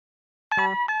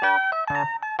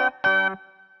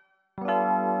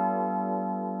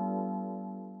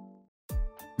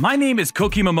My name is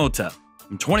Koki Momota.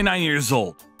 I'm 29 years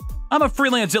old. I'm a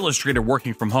freelance illustrator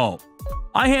working from home.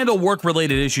 I handle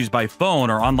work-related issues by phone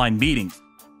or online meetings,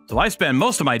 so I spend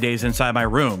most of my days inside my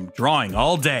room, drawing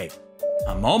all day.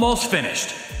 I'm almost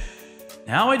finished.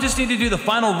 Now I just need to do the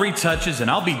final retouches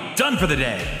and I'll be done for the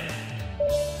day.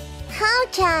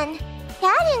 Ko-chan,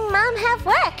 Dad and Mom have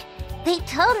work. They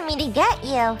told me to get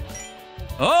you.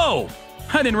 Oh,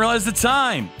 I didn't realize the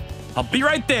time. I'll be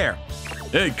right there.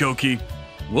 Hey, Koki.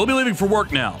 We'll be leaving for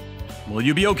work now. Will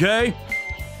you be okay?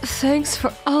 Thanks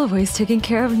for always taking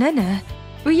care of Nene.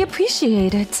 We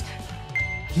appreciate it.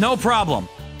 No problem.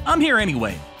 I'm here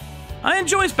anyway. I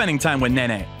enjoy spending time with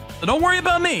Nene, so don't worry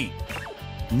about me.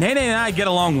 Nene and I get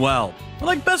along well. We're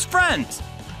like best friends.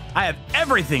 I have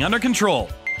everything under control.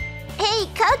 Hey,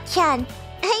 Ko-chan,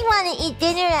 I want to eat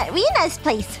dinner at Rina's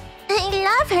place.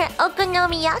 I love her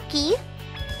okonomiyaki.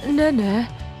 Nene,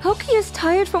 Koki is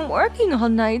tired from working all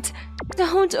night.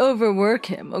 Don't overwork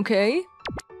him, okay?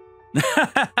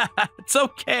 It's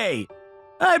okay.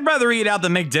 I'd rather eat out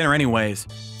than make dinner anyways.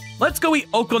 Let's go eat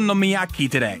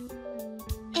okonomiyaki today.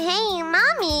 Hey,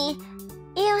 Mommy,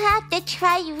 you have to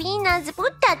try Rina's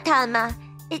butatama.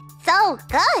 It's so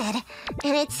good.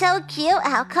 And it's so cute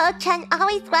how Ko-chan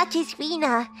always watches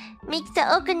Rina makes the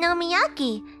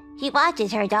okonomiyaki. He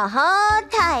watches her the whole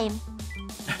time.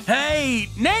 Hey,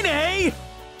 Nene!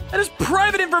 That is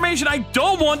private information I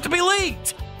don't want to be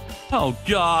leaked! Oh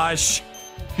gosh.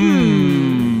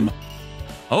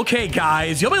 Okay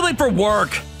guys, you'll be late for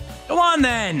work. Go on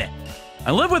then.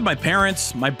 I live with my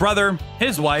parents, my brother,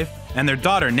 his wife, and their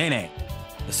daughter Nene.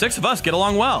 The six of us get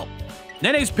along well.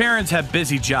 Nene's parents have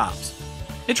busy jobs.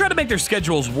 They try to make their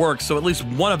schedules work so at least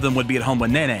one of them would be at home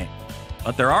with Nene.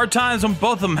 But there are times when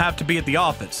both of them have to be at the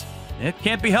office. It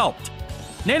can't be helped.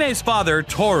 Nene's father,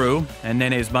 Toru, and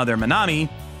Nene's mother, Manami,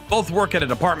 both work at a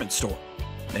department store.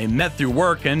 They met through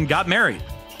work and got married.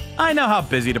 I know how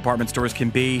busy department stores can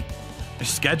be. Their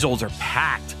schedules are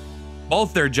packed.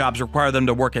 Both their jobs require them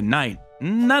to work at night,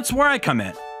 and that's where I come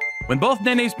in. When both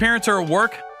Nene's parents are at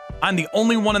work, I'm the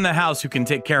only one in the house who can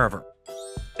take care of her.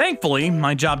 Thankfully,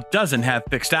 my job doesn't have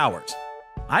fixed hours.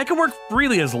 I can work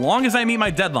freely as long as I meet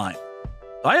my deadline.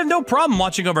 I have no problem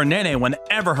watching over Nene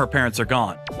whenever her parents are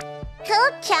gone.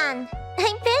 Ko-chan,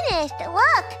 I'm finished.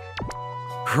 Look.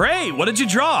 Great, what did you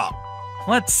draw?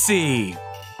 Let's see.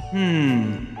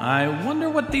 I wonder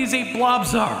what these 8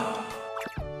 blobs are.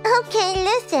 Okay,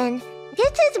 listen.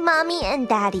 This is Mommy and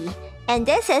Daddy. And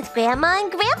this is Grandma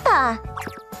and Grandpa.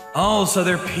 Oh, so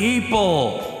they're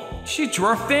people. She drew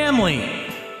our family.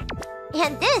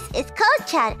 And this is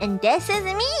Ko-chan, and this is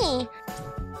me.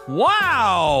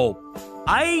 Wow!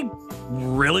 I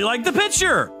really like the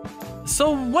picture.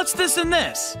 So what's this and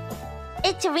this?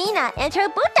 It's Rina and her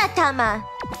butatama.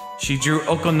 She drew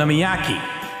okonomiyaki.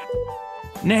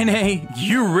 Nene,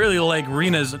 you really like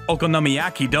Rina's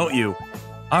okonomiyaki, don't you?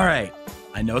 All right,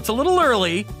 I know it's a little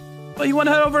early, but you want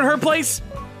to head over to her place?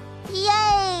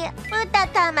 Yay!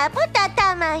 Butatama,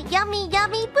 butatama, yummy,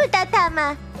 yummy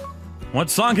butatama. What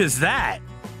song is that?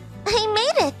 I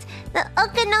made it! The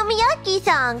okonomiyaki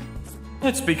song.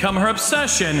 It's become her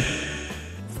obsession.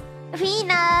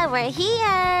 Rina, we're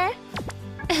here.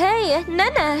 Hey,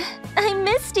 Nene, I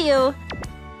missed you.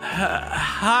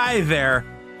 Hi there.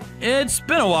 It's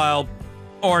been a while.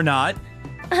 Or not.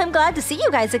 I'm glad to see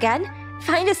you guys again.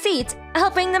 Find a seat.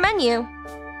 I'll bring the menu.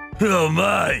 Oh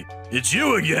my, it's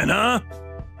you again, huh?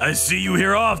 I see you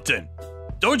here often.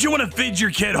 Don't you want to feed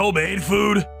your kid homemade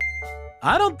food?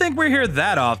 I don't think we're here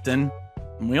that often.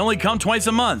 We only come twice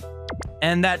a month.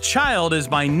 And that child is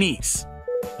my niece.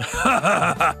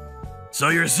 So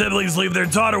your siblings leave their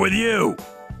daughter with you.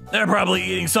 They're probably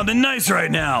eating something nice right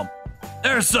now.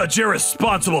 They're such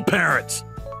irresponsible parents.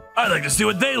 I'd like to see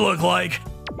what they look like.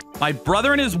 My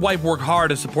brother and his wife work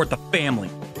hard to support the family.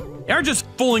 They aren't just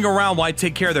fooling around while I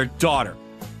take care of their daughter.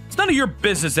 It's none of your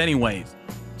business anyways.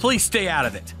 Please stay out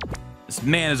of it. This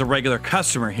man is a regular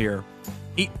customer here.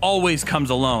 He always comes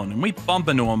alone, and we bump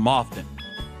into him often.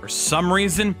 For some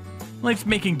reason, he likes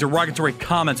making derogatory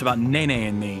comments about Nene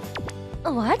and me.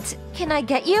 What? Can I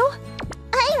get you?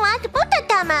 I want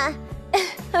butatama.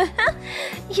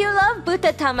 You love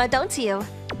butatama, don't you?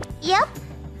 Yep.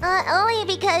 Only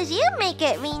because you make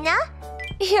it, Rina.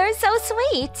 You're so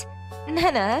sweet.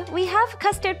 Nana, we have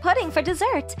custard pudding for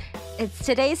dessert. It's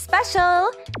today's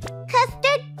special.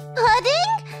 Custard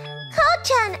pudding?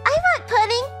 Ko-chan, I want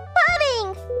pudding.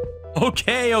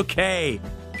 Okay.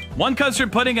 One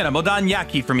custard pudding and a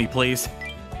okonomiyaki for me, please.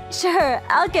 Sure,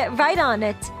 I'll get right on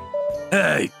it.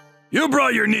 Hey, You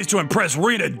brought your niece to impress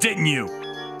Rina, didn't you?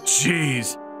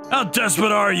 Jeez, how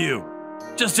desperate are you?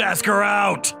 Just ask her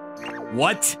out.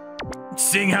 What?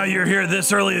 Seeing how you're here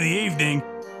this early in the evening,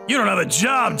 you don't have a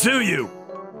job, do you?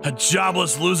 A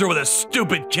jobless loser with a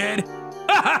stupid kid?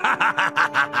 I've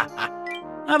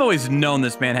always known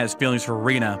this man has feelings for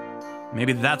Rina.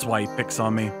 Maybe that's why he picks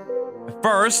on me. At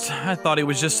first, I thought he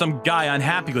was just some guy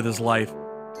unhappy with his life.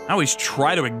 I always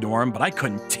try to ignore him, but I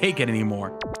couldn't take it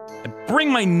anymore. I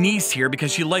bring my niece here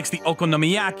because she likes the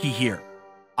okonomiyaki here.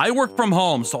 I work from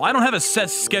home, so I don't have a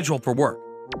set schedule for work.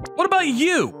 What about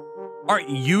you? Aren't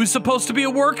you supposed to be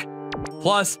at work?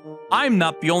 Plus, I'm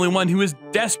not the only one who is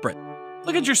desperate.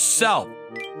 Look at yourself.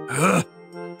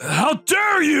 How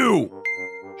dare you!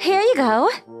 Here you go.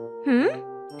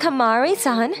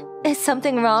 Kamari-san, is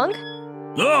something wrong?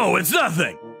 Oh, it's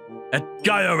nothing. That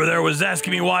guy over there was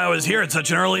asking me why I was here at such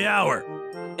an early hour.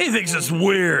 He thinks it's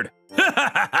weird.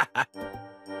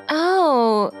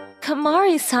 Oh,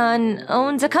 Kamari-san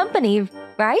owns a company,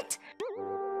 right?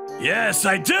 Yes,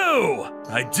 I do.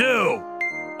 I do.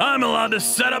 I'm allowed to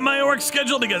set up my work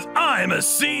schedule because I'm a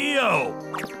CEO.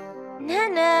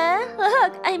 Nana,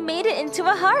 look, I made it into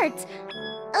a heart.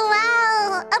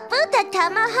 Wow, a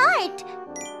Buddha-tama heart.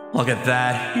 Look at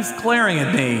that. He's glaring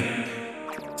at me.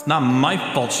 It's not my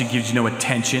fault she gives you no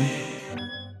attention.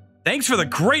 Thanks for the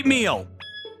great meal.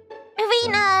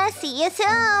 Rina, see you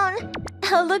soon.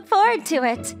 I'll look forward to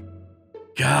it.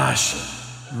 Gosh,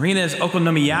 Rina's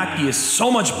okonomiyaki is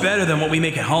so much better than what we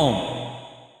make at home.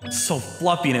 It's so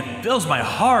fluffy and it fills my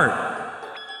heart.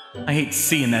 I hate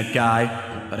seeing that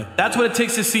guy, but if that's what it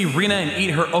takes to see Rina and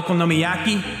eat her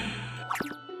okonomiyaki...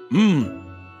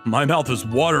 My mouth is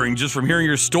watering just from hearing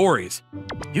your stories.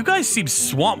 You guys seem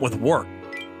swamped with work.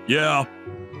 Yeah,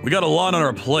 we got a lot on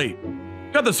our plate.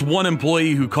 Got this one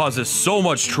employee who causes so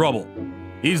much trouble.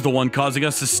 He's the one causing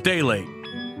us to stay late.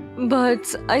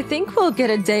 But I think we'll get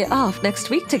a day off next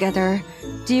week together.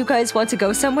 Do you guys want to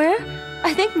go somewhere?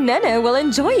 I think Nene will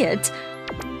enjoy it.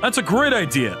 That's a great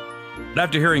idea. But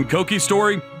after hearing Koki's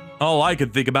story, all I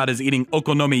could think about is eating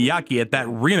okonomiyaki at that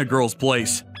Rina girl's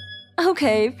place.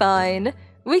 Okay, fine.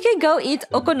 We can go eat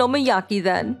okonomiyaki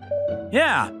then.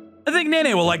 Yeah, I think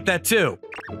Nene will like that too.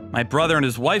 My brother and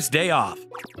his wife's day off.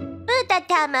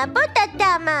 Buddha-tama,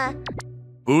 Buddha-tama.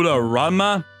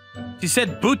 Buddha-rama? She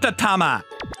said Buddha-tama.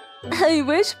 I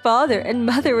wish father and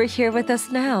mother were here with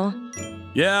us now.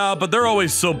 Yeah, but they're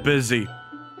always so busy.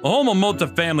 The whole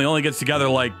Momota family only gets together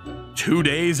like 2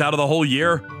 days out of the whole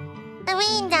year.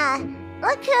 Rina,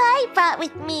 look who I brought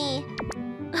with me.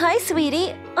 Hi,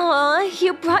 sweetie. Aw,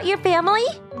 you brought your family?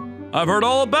 I've heard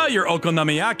all about your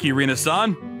okonomiyaki,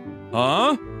 Rina-san.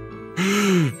 Huh?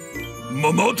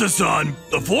 Momota-san,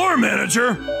 the floor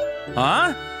manager?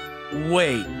 Huh?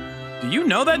 Wait, do you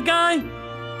know that guy?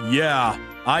 Yeah,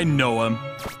 I know him.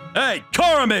 Hey,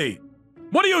 Karami!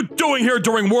 What are you doing here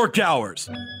during work hours?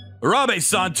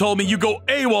 Urabe-san told me you go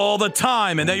AWOL all the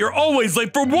time and that you're always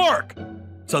late for work.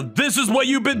 So this is what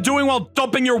you've been doing while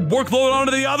dumping your workload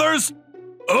onto the others?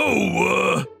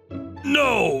 Oh,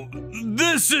 no,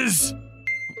 this is...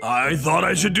 I thought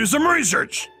I should do some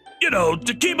research. You know,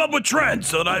 to keep up with trends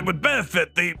so that I would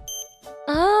benefit the...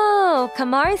 Oh,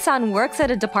 Kamari-san works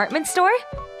at a department store?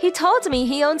 He told me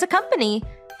he owns a company.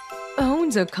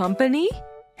 Owns a company?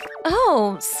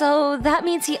 Oh, so that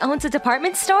means he owns a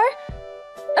department store?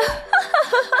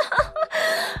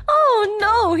 Oh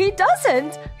no, he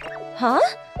doesn't! Huh?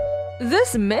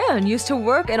 This man used to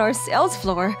work in our sales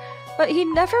floor, but he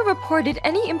never reported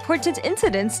any important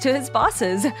incidents to his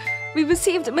bosses. We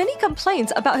received many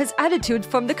complaints about his attitude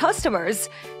from the customers.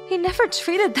 He never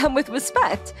treated them with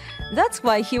respect. That's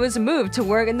why he was moved to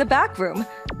work in the back room.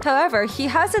 However, he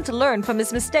hasn't learned from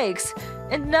his mistakes.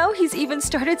 And now he's even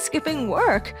started skipping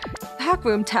work.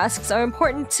 Backroom tasks are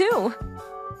important too.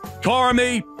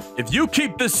 Karami, if you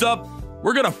keep this up,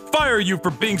 we're gonna fire you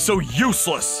for being so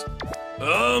useless.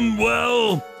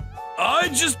 Well, I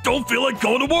just don't feel like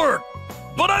going to work.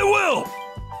 But I will.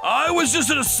 I was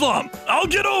just in a slump. I'll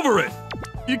get over it.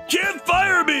 You can't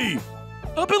fire me.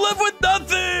 I'll be left with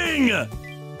nothing.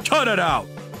 Cut it out.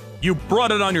 You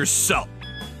brought it on yourself.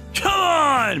 Come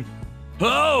on.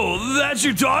 Oh, that's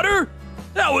your daughter?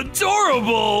 How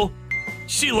adorable.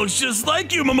 She looks just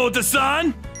like you,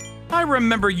 Momota-san. I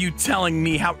remember you telling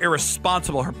me how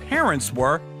irresponsible her parents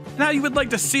were and how you would like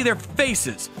to see their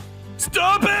faces.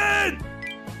 Stop it!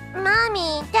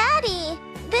 Mommy, Daddy,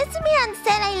 this man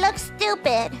said I look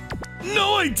stupid.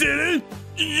 No, I didn't.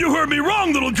 You heard me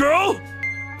wrong, little girl.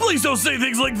 Please don't say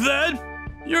things like that.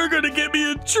 You're gonna get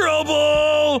me in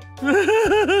trouble.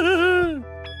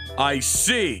 I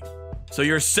see. So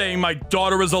you're saying my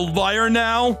daughter is a liar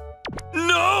now?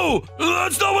 No!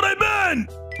 That's not what I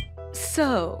meant!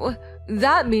 So,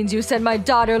 that means you said my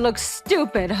daughter looks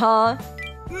stupid, huh?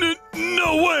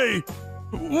 No way!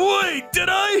 Wait, did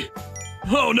I?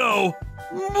 Oh no!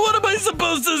 What am I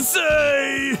supposed to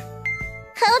say?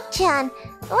 Ko-chan,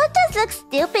 what does look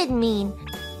stupid mean?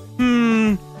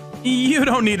 You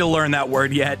don't need to learn that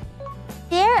word yet.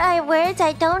 There are words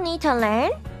I don't need to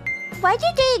learn? Why do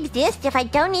they exist if I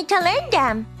don't need to learn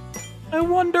them? I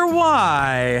wonder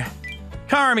why.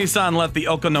 Karami-san left the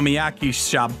okonomiyaki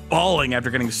shop bawling after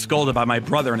getting scolded by my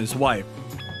brother and his wife.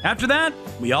 After that,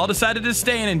 we all decided to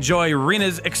stay and enjoy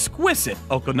Rina's exquisite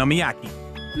okonomiyaki.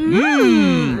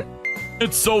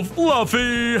 It's so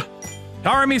fluffy!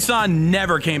 Karami-san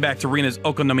never came back to Rina's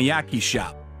okonomiyaki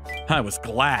shop. I was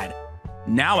glad.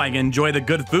 Now I can enjoy the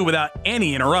good food without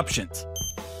any interruptions.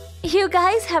 You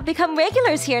guys have become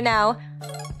regulars here now.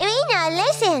 Rina,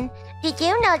 listen. Did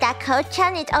you know that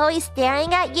Ko-chan is always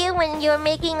staring at you when you're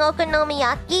making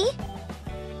okonomiyaki?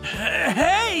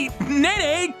 Hey,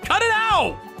 Nene, cut it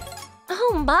out!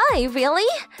 Oh my, really?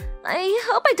 I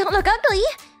hope I don't look ugly.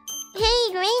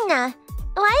 Hey, Rina.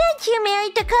 Why aren't you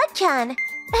married to Ko-chan?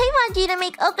 I want you to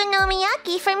make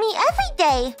okonomiyaki for me every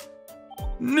day.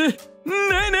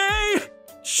 Nene!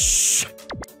 Shh!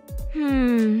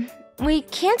 We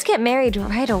can't get married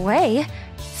right away.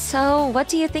 So, what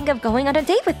do you think of going on a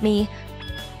date with me?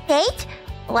 Date?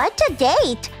 What's a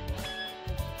date?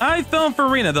 I fell for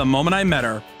Rina the moment I met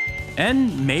her.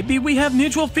 And maybe we have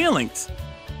mutual feelings.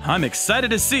 I'm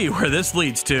excited to see where this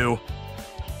leads to.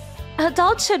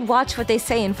 Adults should watch what they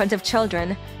say in front of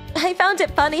children. I found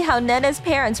it funny how Nene's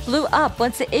parents blew up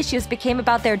once the issues became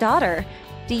about their daughter.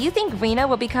 Do you think Rina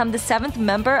will become the 7th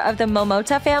member of the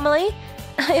Momota family?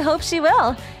 I hope she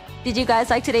will. Did you guys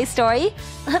like today's story?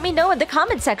 Let me know in the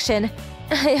comment section.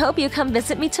 I hope you come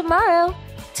visit me tomorrow.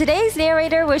 Today's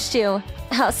narrator was Shu.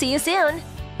 I'll see you soon.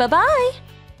 Bye-bye!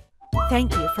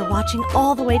 Thank you for watching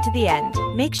all the way to the end.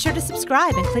 Make sure to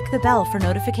subscribe and click the bell for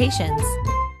notifications.